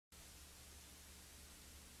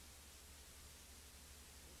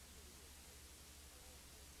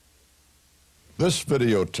This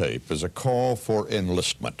videotape is a call for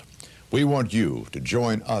enlistment. We want you to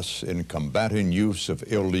join us in combating use of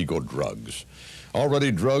illegal drugs. Already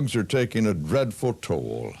drugs are taking a dreadful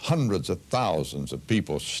toll. Hundreds of thousands of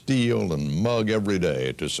people steal and mug every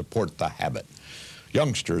day to support the habit.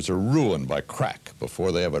 Youngsters are ruined by crack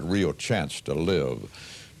before they have a real chance to live.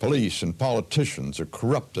 Police and politicians are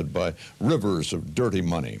corrupted by rivers of dirty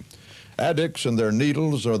money. Addicts and their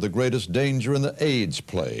needles are the greatest danger in the AIDS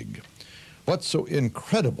plague. What's so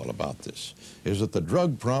incredible about this is that the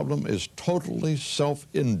drug problem is totally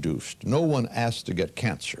self-induced. No one asks to get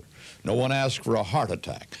cancer. No one asks for a heart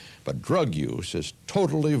attack. But drug use is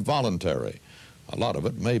totally voluntary. A lot of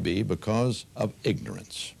it may be because of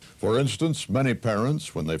ignorance. For instance, many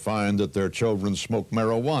parents, when they find that their children smoke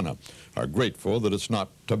marijuana, are grateful that it's not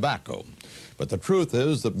tobacco. But the truth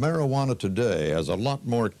is that marijuana today has a lot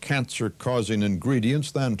more cancer-causing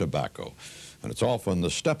ingredients than tobacco. And it's often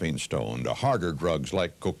the stepping stone to harder drugs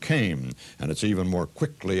like cocaine, and its even more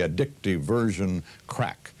quickly addictive version,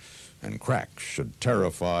 crack. And crack should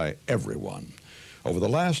terrify everyone. Over the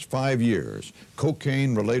last 5 years,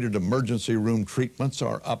 cocaine-related emergency room treatments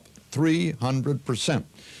are up 300%,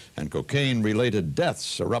 and cocaine-related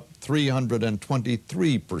deaths are up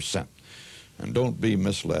 323%. And don't be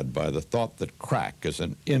misled by the thought that crack is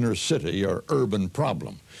an inner city or urban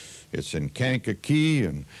problem. It's in Kankakee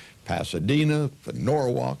and Pasadena, and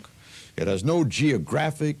Norwalk. It has no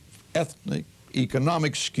geographic, ethnic,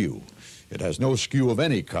 economic skew. It has no skew of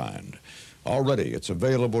any kind. Already it's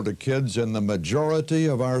available to kids in the majority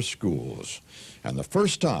of our schools. And the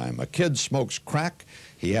first time a kid smokes crack,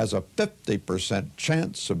 he has a 50%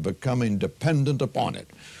 chance of becoming dependent upon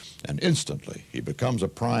it. And instantly he becomes a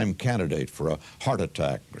prime candidate for a heart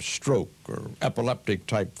attack or stroke or epileptic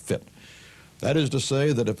type fit. That is to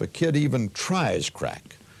say that if a kid even tries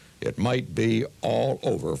crack, it might be all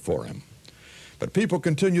over for him. But people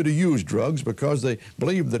continue to use drugs because they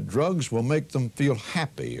believe that drugs will make them feel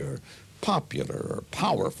happy or popular or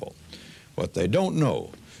powerful. What they don't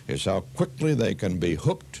know is how quickly they can be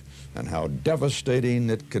hooked and how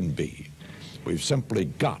devastating it can be. We've simply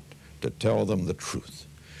got to tell them the truth.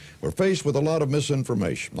 We're faced with a lot of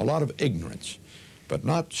misinformation, a lot of ignorance, but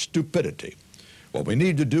not stupidity. What we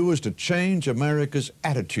need to do is to change America's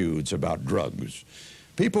attitudes about drugs.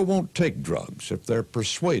 People won't take drugs if they're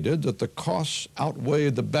persuaded that the costs outweigh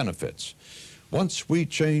the benefits. Once we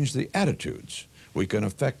change the attitudes, we can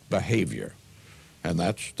affect behavior. And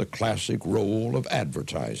that's the classic role of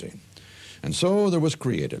advertising. And so there was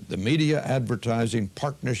created the Media Advertising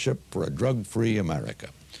Partnership for a Drug-Free America.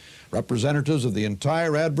 Representatives of the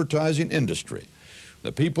entire advertising industry,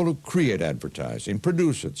 the people who create advertising,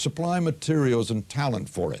 produce it, supply materials and talent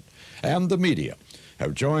for it, and the media,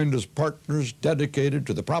 have joined as partners dedicated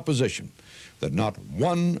to the proposition that not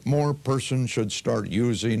one more person should start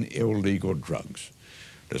using illegal drugs,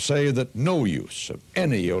 to say that no use of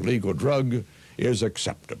any illegal drug is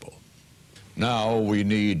acceptable. Now we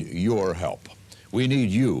need your help. We need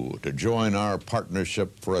you to join our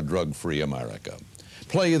Partnership for a Drug-Free America.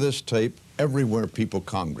 Play this tape everywhere people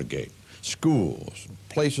congregate, schools,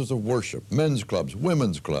 places of worship, men's clubs,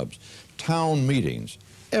 women's clubs, town meetings,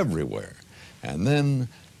 everywhere. And then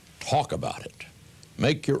talk about it.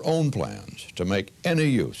 Make your own plans to make any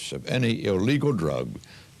use of any illegal drug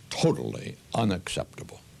totally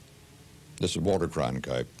unacceptable. This is Walter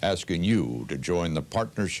Cronkite asking you to join the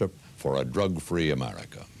Partnership for a Drug-Free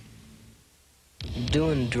America.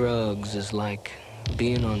 Doing drugs is like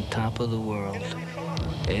being on top of the world.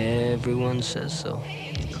 Everyone says so.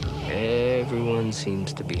 Everyone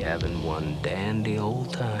seems to be having one dandy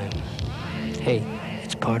old time. Hey,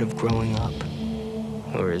 it's part of growing up.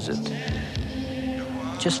 Or is it?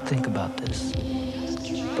 Just think about this.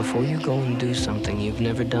 Before you go and do something you've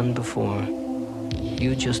never done before,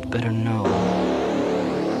 you just better know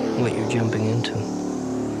what you're jumping into.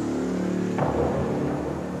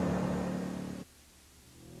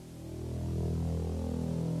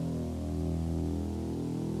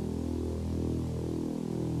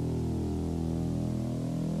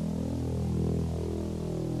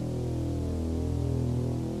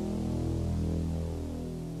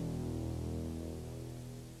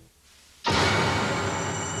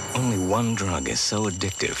 Only one drug is so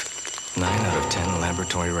addictive, 9 out of 10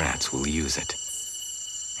 laboratory rats will use it.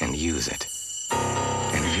 And use it.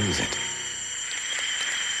 And use it.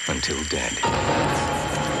 Until dead.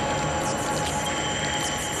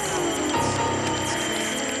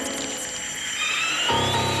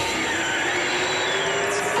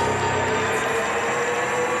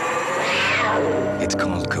 It's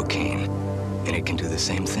called cocaine, and it can do the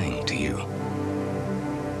same thing to you.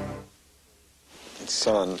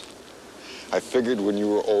 Son, I figured when you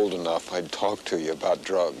were old enough, I'd talk to you about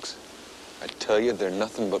drugs. I'd tell you they're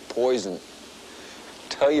nothing but poison.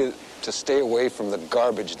 Tell you to stay away from the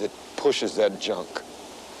garbage that pushes that junk.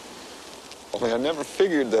 Only I never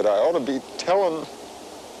figured that I ought to be telling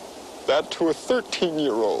that to a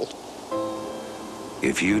 13-year-old.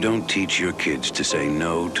 If you don't teach your kids to say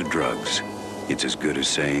no to drugs, it's as good as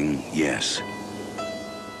saying yes.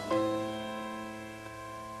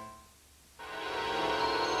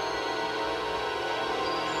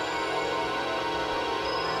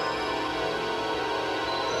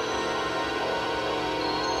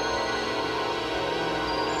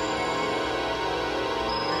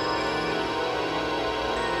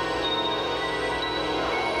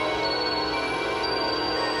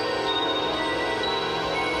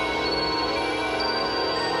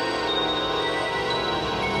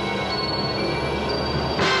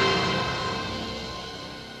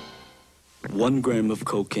 One gram of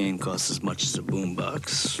cocaine costs as much as a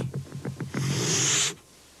boombox.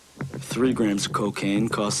 3 grams of cocaine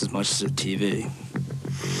costs as much as a TV.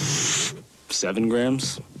 7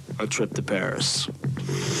 grams, a trip to Paris.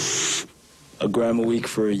 A gram a week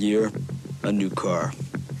for a year, a new car.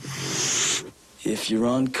 If you're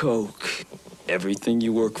on coke, everything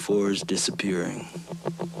you work for is disappearing.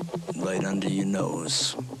 Right under your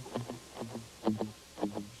nose.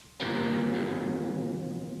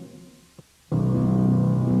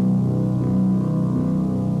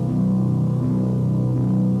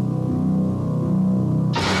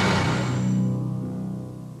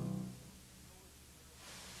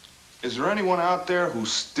 Is there anyone out there who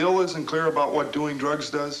still isn't clear about what doing drugs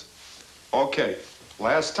does? Okay,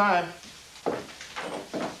 last time.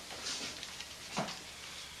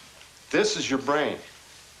 This is your brain.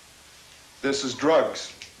 This is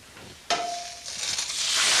drugs.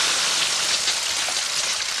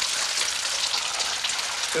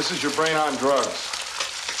 This is your brain on drugs.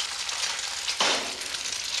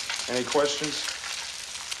 Any questions?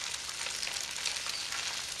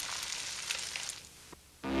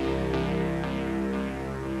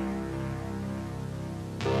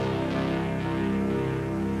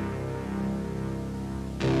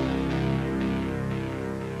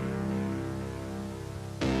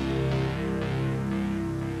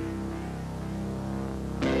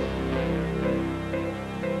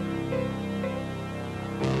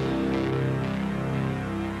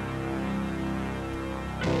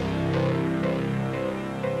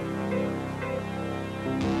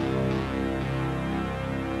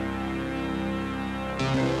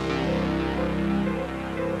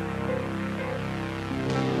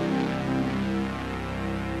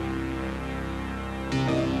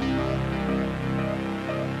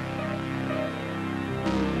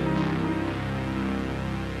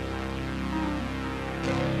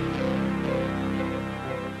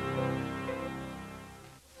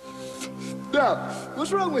 Now,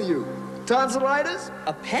 what's wrong with you? Tonsillitis?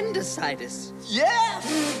 Appendicitis? Yeah!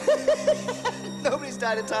 Nobody's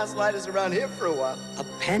died of tonsillitis around here for a while.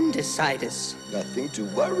 Appendicitis. Nothing to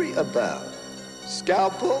worry about.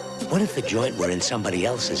 Scalpel? What if the joint were in somebody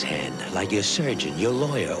else's hand, like your surgeon, your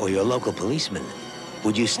lawyer, or your local policeman?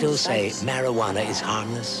 Would you still say marijuana is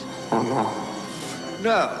harmless?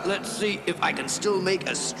 Now, let's see if I can still make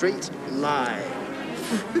a straight line.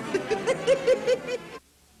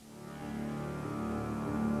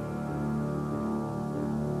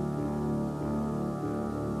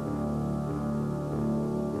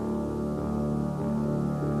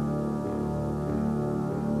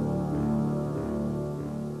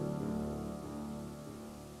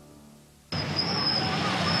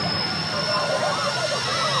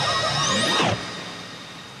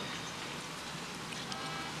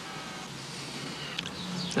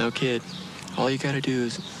 Now, kid, all you gotta do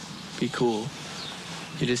is be cool.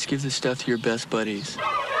 You just give the stuff to your best buddies.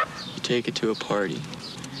 You take it to a party.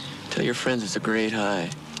 Tell your friends it's a great high.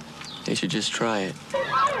 They should just try it.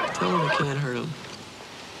 Tell them it can't hurt them.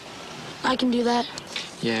 I can do that.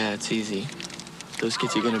 Yeah, it's easy. Those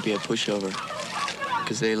kids are gonna be a pushover.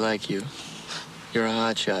 Because they like you. You're a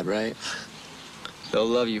hotshot, right? They'll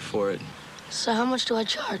love you for it. So how much do I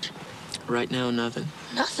charge? Right now, nothing.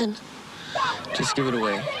 Nothing. Just give it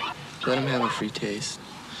away. Let them have a free taste.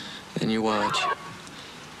 Then you watch.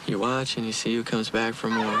 You watch and you see who comes back for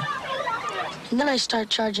more. And then I start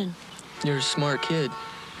charging. You're a smart kid.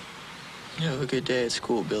 You have a good day at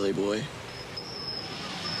school, Billy boy.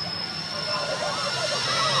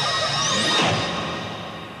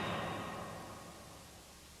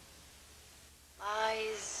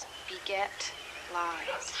 Lies beget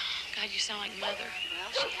lies. God, you sound like Mother.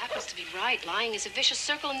 Well, she happens to be right. Lying is a vicious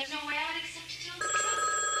circle, and there's no way out except to tell the truth.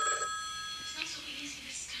 It's not so easy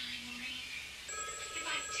this time, Maureen.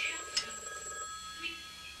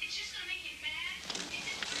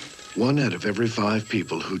 1 out of every 5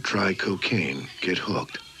 people who try cocaine get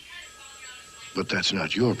hooked. But that's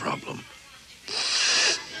not your problem.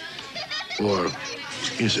 Or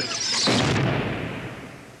is it?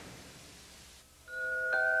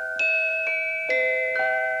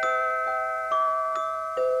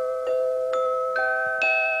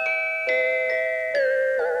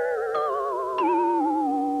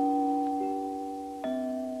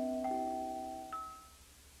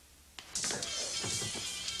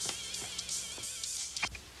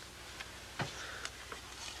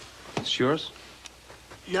 It's yours?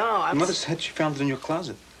 No, Your mother said she found it in your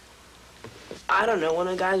closet. I don't know. One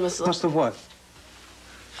of the guys must have... Must have what?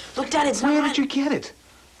 Look, Dad, it's Where not... did you get it?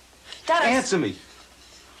 Dad, Answer me.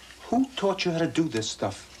 Who taught you how to do this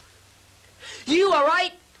stuff? You, all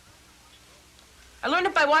right? I learned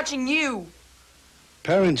it by watching you.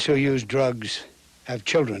 Parents who use drugs have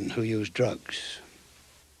children who use drugs.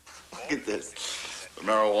 Look at this. The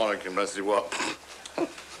marijuana can mess you up.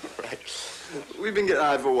 Right. We've been getting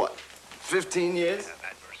high for what, 15 years?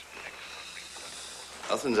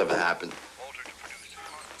 Nothing's ever happened.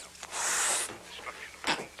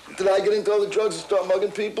 Did I get into other drugs and start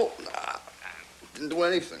mugging people? Nah, didn't do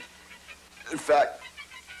anything. In fact,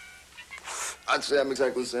 I'd say I'm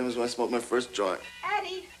exactly the same as when I smoked my first joint.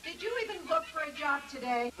 Eddie, did you even look for a job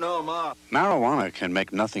today? No, Ma. Marijuana can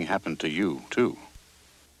make nothing happen to you, too.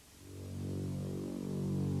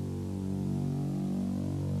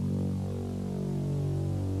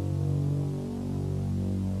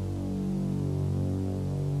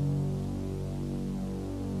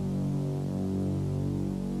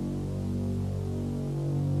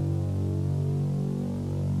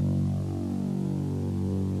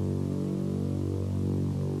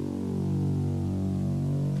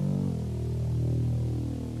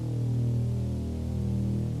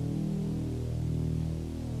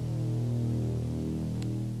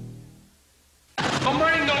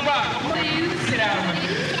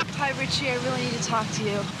 Hi, Richie. I really need to talk to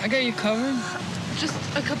you. I got you covered. Just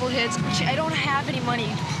a couple hits. Richie, I don't have any money.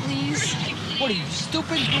 Please. What are you,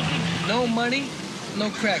 stupid? No money, no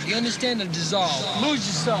crack. You understand? To dissolve. Lose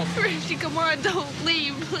yourself. Richie, come on. Don't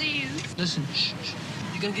leave, please. Listen, shh.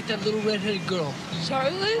 You're gonna get that little red-headed girl.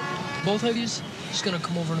 Charlotte? Both of you's just gonna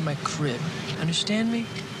come over to my crib. Understand me?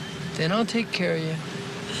 Then I'll take care of you.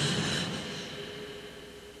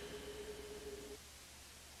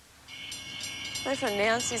 My friend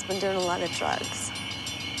Nancy's been doing a lot of drugs.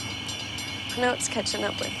 I know it's catching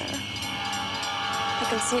up with her. I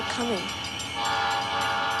can see it coming.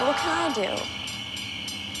 But what can I do?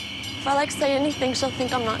 If I say anything, she'll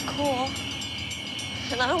think I'm not cool.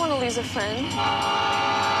 And I don't want to lose a friend.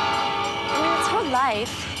 I mean, it's her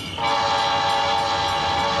life.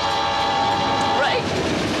 Right?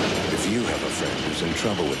 If you have a friend who's in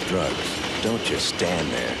trouble with drugs, don't just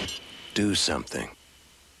stand there. Do something.